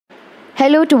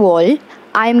Hello to all.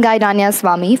 I am Guide Aanya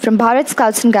Swami from Bharat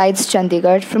Scouts and Guides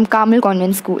Chandigarh from Carmel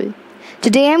Convent School.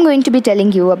 Today I am going to be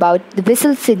telling you about the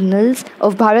whistle signals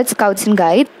of Bharat Scouts and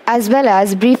Guides as well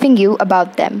as briefing you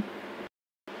about them.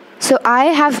 So I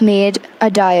have made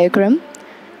a diagram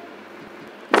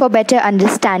for better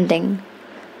understanding.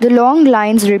 The long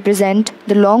lines represent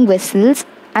the long whistles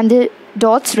and the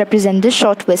dots represent the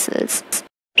short whistles.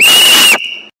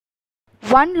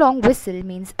 One long whistle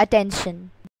means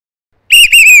attention.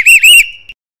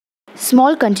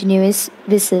 Small continuous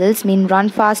whistles mean run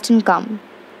fast and come.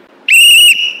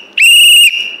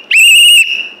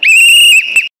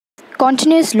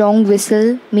 Continuous long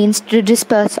whistle means to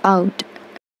disperse out.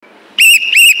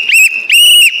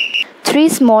 3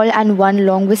 small and 1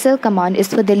 long whistle command is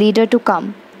for the leader to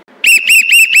come.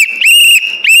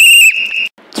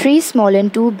 3 small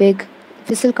and 2 big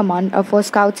whistle command are for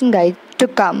scouts and guides to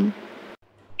come.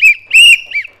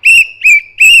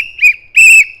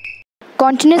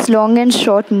 Continuous long and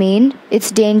short mean it's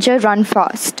danger, run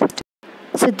fast.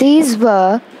 So these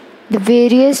were the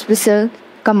various whistle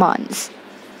commands.